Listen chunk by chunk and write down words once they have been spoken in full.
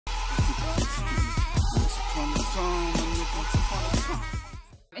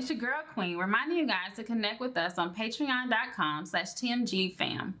It's your girl Queen, reminding you guys to connect with us on patreon.com/TMG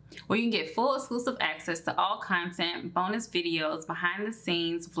Fam, where you can get full exclusive access to all content, bonus videos, behind the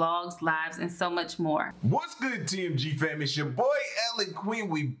scenes, vlogs, lives, and so much more. What's good, TMG Fam? It's your boy Ellen Queen.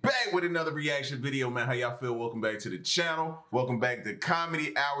 We back with another reaction video, man. How y'all feel? Welcome back to the channel. Welcome back to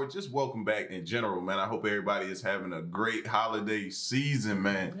Comedy Hour. Just welcome back in general, man. I hope everybody is having a great holiday season,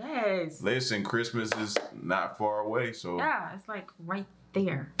 man. Yes. Listen, Christmas is not far away, so yeah, it's like right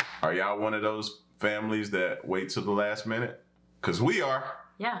there. Are y'all one of those families that wait till the last minute? Because we are.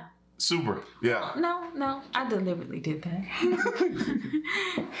 Yeah. Super. Yeah. No, I deliberately did that.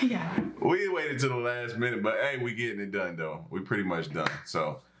 Yeah. We waited till the last minute, but hey, we getting it done though. We pretty much done.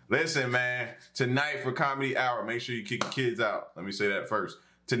 So listen, man, tonight for Comedy Hour, make sure you kick your kids out. Let me say that first.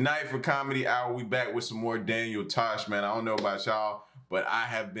 Tonight for Comedy Hour, we back with some more Daniel Tosh, man. I don't know about y'all, but I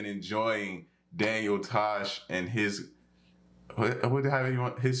have been enjoying Daniel Tosh and his how do you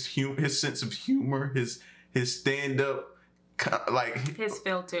want his sense of humor, his stand-up, like his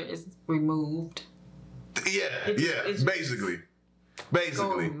filter is removed. Yeah, it's basically.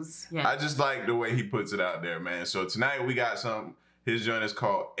 Goes, yeah. I just like the way he puts it out there, man. So tonight we got some. His joint is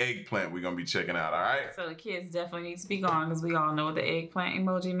called Eggplant. We're gonna be checking out. All right. So the kids definitely need to be gone because we all know what the eggplant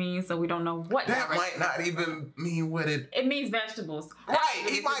emoji means. So we don't know what that might not even mean what it. It means vegetables. Right.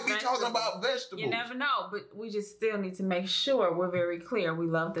 He might be talking about vegetables. You never know, but we just still need to make sure we're very clear. We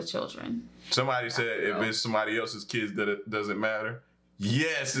love the children. Somebody said if it's somebody else's kids that it doesn't matter.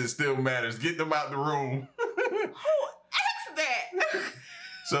 Yes, it still matters. Get them out the room. Who asked that?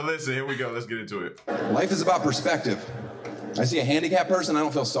 So listen, here we go. Let's get into it. Life is about perspective. I see a handicapped person, I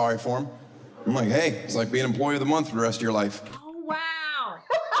don't feel sorry for him. I'm like, hey, it's like being employee of the month for the rest of your life. Oh, wow.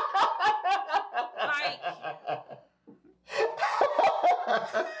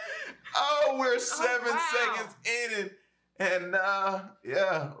 Oh, we're 7 seconds in and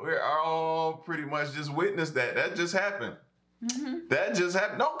yeah, we're all pretty much just witnessed that. That just happened. That just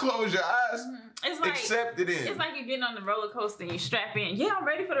happened. Don't close your eyes. It's like, accept it in. It's like you're getting on the roller coaster and you strap in. Yeah, I'm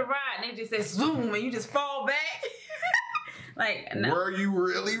ready for the ride. And they just say zoom and you just fall back. Like, no. Were you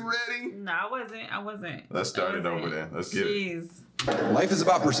really ready? No, I wasn't. Let's start it over there. Let's get it. Life is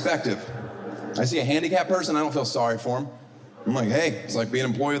about perspective. I see a handicapped person, I don't feel sorry for him. I'm like, hey, it's like being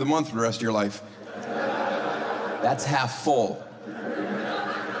employee of the month for the rest of your life. That's half full.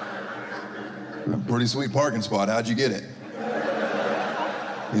 A pretty sweet parking spot. How'd you get it?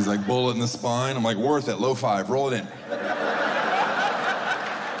 He's like, bullet in the spine. I'm like, worth it. Low five. Roll it in.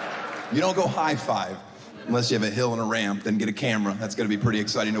 You don't go high five unless you have a hill and a ramp, then get a camera. That's going to be pretty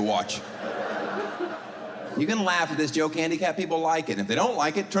exciting to watch. You can laugh at this joke. Handicapped people like it. And if they don't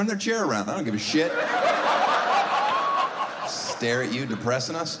like it, turn their chair around. I don't give a shit. Stare at you,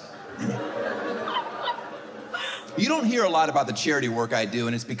 depressing us. You don't hear a lot about the charity work I do,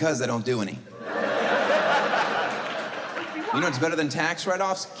 and it's because I don't do any. You know what's better than tax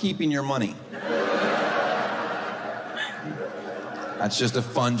write-offs? Keeping your money. That's just a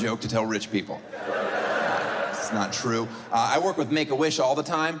fun joke to tell rich people. It's not true. I work with Make-A-Wish all the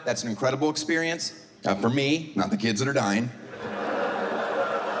time. That's an incredible experience. For me, not the kids that are dying.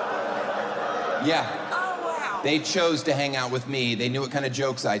 Yeah. Oh, wow. They chose to hang out with me. They knew what kind of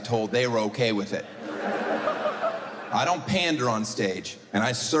jokes I told. They were okay with it. I don't pander on stage, and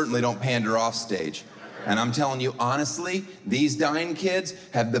I certainly don't pander off stage. And I'm telling you, honestly, these dying kids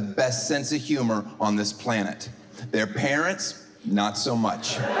have the best sense of humor on this planet. Their parents, not so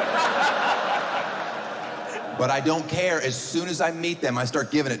much. But I don't care. As soon as I meet them, I start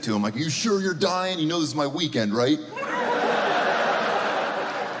giving it to them. Like, you sure you're dying? You know this is my weekend, right?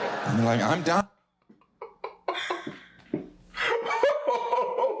 And they're like, I'm dying.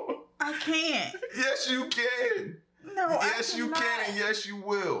 I can't. Yes, you can. No, yes, you can, and yes, you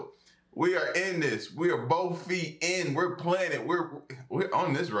will. We are in this. We are both feet in. We're playing it. We're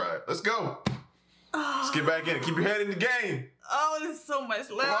on this ride. Let's go. Let's get back in it. Keep your head in the game. Oh, there's so much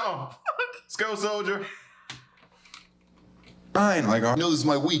left. Come on. Let's go, soldier. Dying. Like, I know this is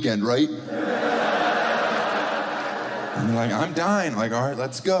my weekend, right? And they're like, I'm dying. Like, all right,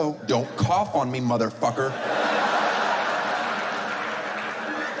 let's go. Don't cough on me, motherfucker.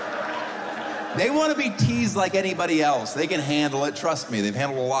 They want to be teased like anybody else. They can handle it. Trust me, they've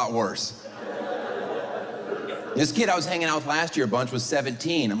handled a lot worse. This kid I was hanging out with last year a bunch was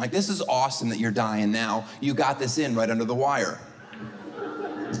 17. I'm like, this is awesome that you're dying now. You got this in right under the wire.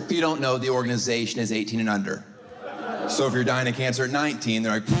 If you don't know, the organization is 18 and under. So if you're dying of cancer at 19,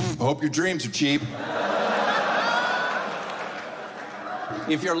 they're like, hope your dreams are cheap.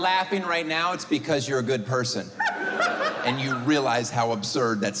 If you're laughing right now, it's because you're a good person. And you realize how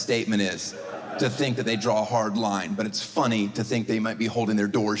absurd that statement is. to think that they draw a hard line, but it's funny to think they might be holding their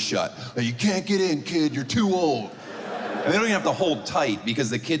doors shut. Like, you can't get in, kid, you're too old. And they don't even have to hold tight because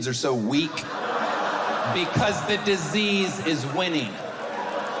the kids are so weak. Because the disease is winning.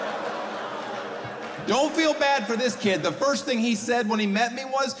 Don't feel bad for this kid. The first thing he said when he met me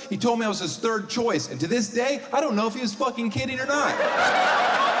was, he told me I was his third choice. And to this day, I don't know if he was fucking kidding or not.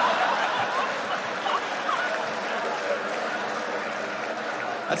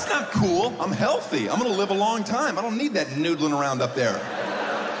 That's not cool. I'm healthy. I'm gonna live a long time. I don't need that noodling around up there.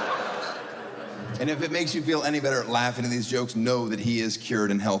 And if it makes you feel any better at laughing at these jokes, know that he is cured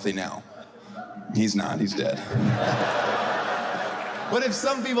and healthy now. He's not, he's dead. But if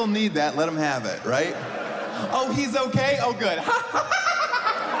some people need that, let them have it, right? Oh, he's okay? Oh, good.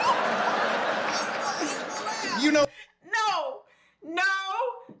 You know.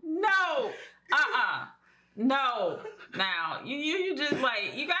 No. Now, you just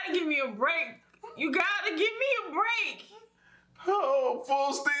like, you gotta give me a break. You gotta give me a break. Oh,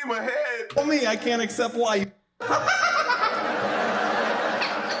 full steam ahead. Tell me I can't accept life.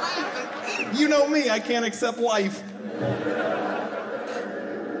 You know me, I can't accept life.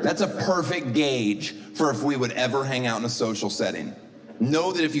 That's a perfect gauge for if we would ever hang out in a social setting.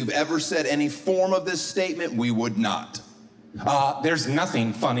 Know that if you've ever said any form of this statement, we would not. There's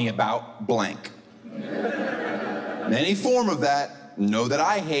nothing funny about blank. Any form of that, know that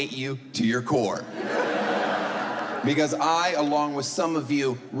I hate you to your core. Because I, along with some of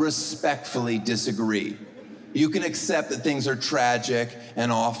you, respectfully disagree. You can accept that things are tragic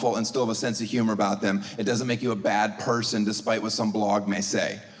and awful and still have a sense of humor about them. It doesn't make you a bad person, despite what some blog may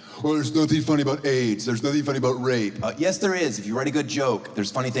say. Well, there's nothing funny about AIDS. There's nothing funny about rape. Yes, there is. If you write a good joke, there's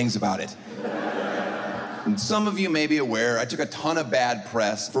funny things about it. And some of you may be aware, I took a ton of bad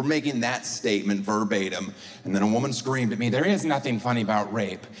press for making that statement verbatim. And then a woman screamed at me, there is nothing funny about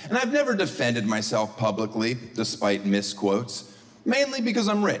rape. And I've never defended myself publicly, despite misquotes, mainly because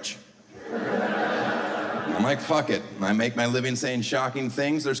I'm rich. I'm like, fuck it. I make my living saying shocking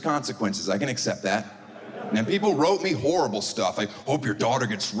things, there's consequences. I can accept that. And people wrote me horrible stuff. I hope your daughter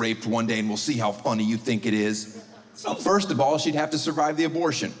gets raped one day and we'll see how funny you think it is. Well, first of all, she'd have to survive the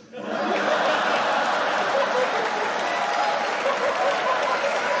abortion.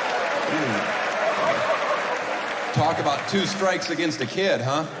 Talk about 2 strikes against a kid,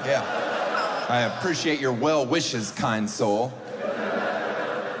 huh? Yeah. I appreciate your well wishes, kind soul.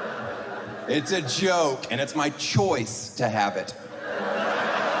 It's a joke, and it's my choice to have it.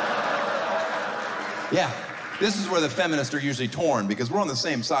 Yeah, this is where the feminists are usually torn, because we're on the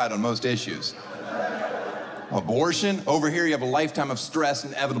same side on most issues. Abortion, over here you have a lifetime of stress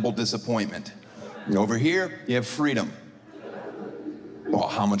and inevitable disappointment. And over here, you have freedom. Well,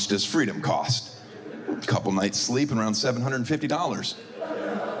 how much does freedom cost? A couple nights sleep and around $750.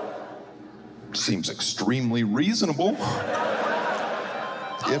 Seems extremely reasonable.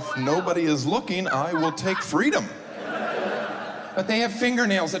 If nobody is looking, I will take freedom. But they have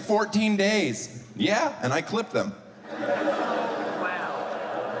fingernails at 14 days. Yeah, and I clip them. Wow.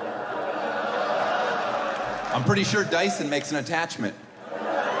 I'm pretty sure Dyson makes an attachment.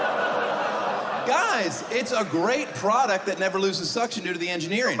 Guys, it's a great product that never loses suction due to the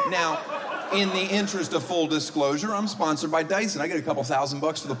engineering. Now, in the interest of full disclosure, I'm sponsored by Dyson. I get a couple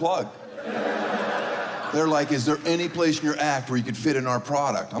 $1,000 for the plug. They're like, is there any place in your act where you could fit in our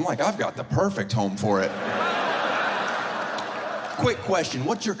product? I'm like, I've got the perfect home for it. Quick question,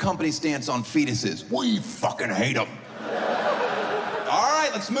 what's your company's stance on fetuses? We fucking hate them. All right,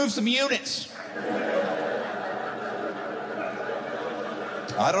 let's move some units.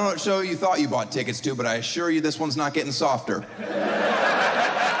 I don't know what show you thought you bought tickets to, but I assure you this one's not getting softer.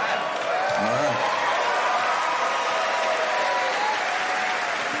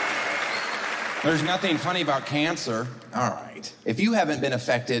 There's nothing funny about cancer. All right. If you haven't been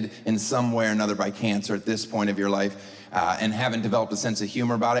affected in some way or another by cancer at this point of your life and haven't developed a sense of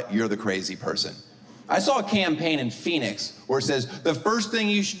humor about it, you're the crazy person. I saw a campaign in Phoenix where it says, the first thing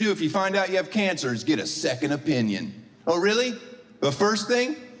you should do if you find out you have cancer is get a second opinion. Oh, really? The first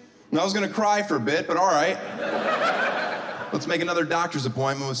thing? I was going to cry for a bit, but all right. Let's make another doctor's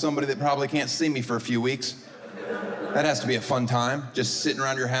appointment with somebody that probably can't see me for a few weeks. That has to be a fun time, just sitting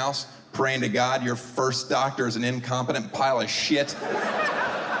around your house, praying to God your first doctor is an incompetent pile of shit.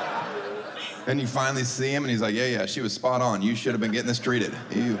 Then you finally see him and he's like, yeah, she was spot on. You should have been getting this treated.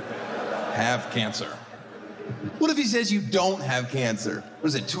 You have cancer. What if he says you don't have cancer? What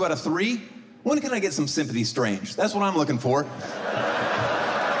is it, 2 out of 3? When can I get some sympathy strange? That's what I'm looking for.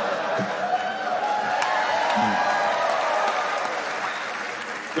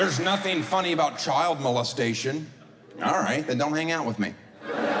 There's nothing funny about child molestation. All right, then don't hang out with me.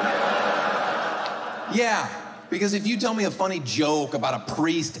 Yeah, because if you tell me a funny joke about a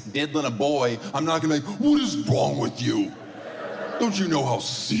priest diddling a boy, I'm not gonna be like, what is wrong with you? Don't you know how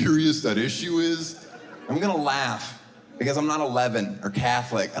serious that issue is? I'm gonna laugh because I'm not 11 or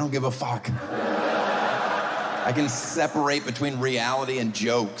Catholic. I don't give a fuck. I can separate between reality and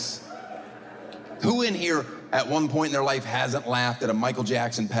jokes. Who in here at one point in their life hasn't laughed at a Michael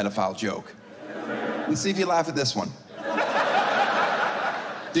Jackson pedophile joke? Let's see if you laugh at this one.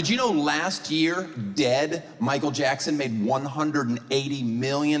 Did you know last year, dead, Michael Jackson made $180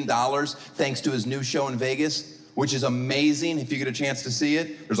 million thanks to his new show in Vegas, which is amazing if you get a chance to see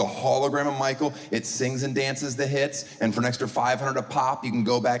it. There's a hologram of Michael. It sings and dances the hits, and for an extra $500 a pop, you can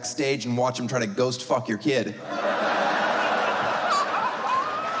go backstage and watch him try to ghost fuck your kid.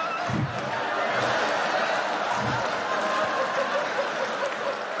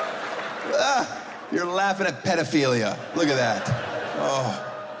 You're laughing at pedophilia. Look at that. Oh.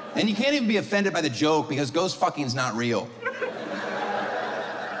 And you can't even be offended by the joke because ghost fucking's not real.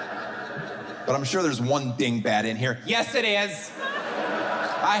 But I'm sure there's one dingbat in here. Yes, it is.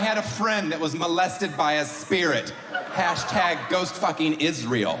 I had a friend that was molested by a spirit. Hashtag ghost fucking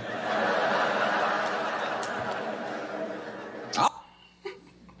Israel.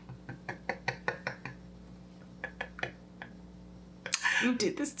 You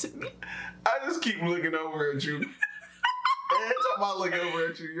did this to me. I just keep looking over at you. Every time I look over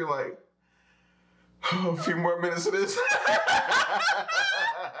at you, you're like, oh, a few more minutes of this.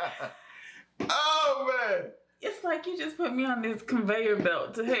 Oh, man. It's like you just put me on this conveyor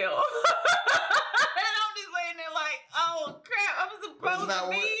belt to hell. And I'm just laying there like, oh, crap, I'm supposed to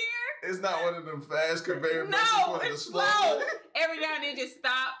be here? It's not one of them fast conveyor belts. No, it's slow. Every now and then just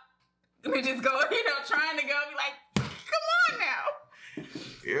stop. We just go, trying to go. Be like, come on now.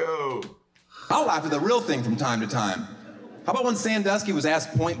 Yo. I'll laugh at the real thing from time to time. How about when Sandusky was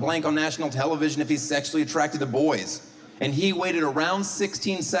asked point blank on national television if he's sexually attracted to boys? And he waited around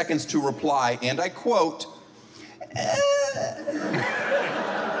 16 seconds to reply, and I quote,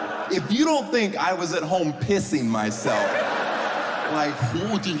 if you don't think I was at home pissing myself, like,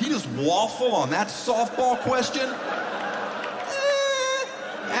 did he just waffle on that softball question?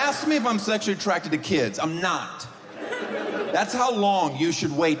 Ask me if I'm sexually attracted to kids. I'm not. That's how long you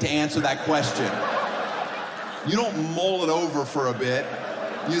should wait to answer that question. You don't mull it over for a bit.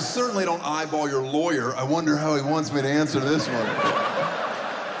 You certainly don't eyeball your lawyer. I wonder how he wants me to answer this one.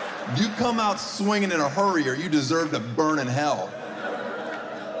 You come out swinging in a hurry or you deserve to burn in hell.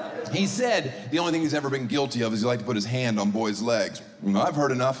 He said the only thing he's ever been guilty of is he liked to put his hand on boys' legs. I've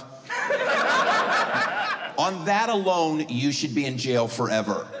heard enough. On that alone, you should be in jail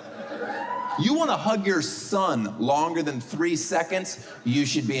forever. You want to hug your son longer than 3 seconds, you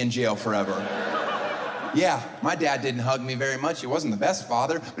should be in jail forever. Yeah, my dad didn't hug me very much. He wasn't the best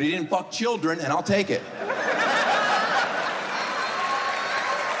father, but he didn't fuck children, and I'll take it.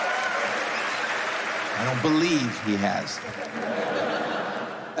 I don't believe he has.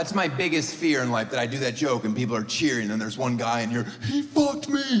 That's my biggest fear in life, that I do that joke and people are cheering, and there's one guy in here, he fucked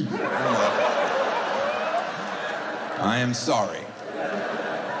me. I am sorry.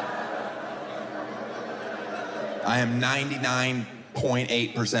 I am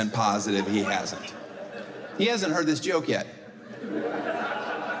 99.8% positive he hasn't. He hasn't heard this joke yet.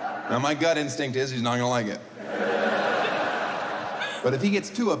 Now, my gut instinct is he's not gonna like it. But if he gets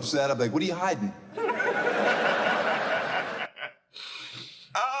too upset, I'm like, what are you hiding?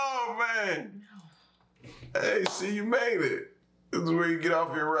 Oh, man. Hey, see, you made it. This is where you get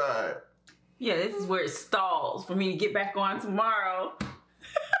off your ride. Yeah, this is where it stalls for me to get back on tomorrow.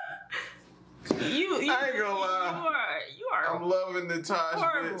 You I ain't gonna lie. You are. I'm loving the Tosh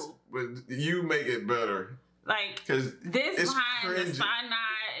bits, but you make it better. Like, because this behind the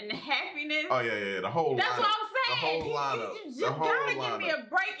cyanide and happiness. Oh yeah, the whole. That's lineup, what I'm saying. The whole lineup. You just gotta give me a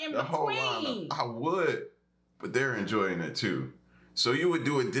break in between. Whole lineup. I would, but they're enjoying it too. So you would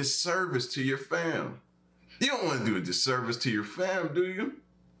do a disservice to your fam. You don't want to do a disservice to your fam, do you?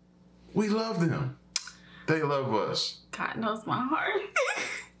 We love them. They love us. God knows my heart.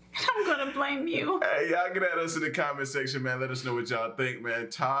 I'm gonna blame you. Hey, y'all get at us in the comment section, man. Let us know what y'all think, man.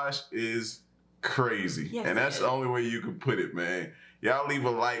 Tosh is crazy. Yes, and that's the only way you can put it, man. Y'all leave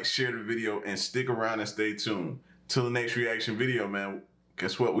a like, share the video, and stick around and stay tuned. Till the next reaction video, man.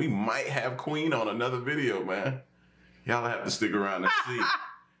 Guess what? We might have Queen on another video, man. Y'all have to stick around and see.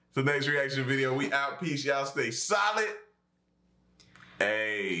 Till the next reaction video, we out. Peace. Y'all stay solid.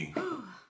 Hey.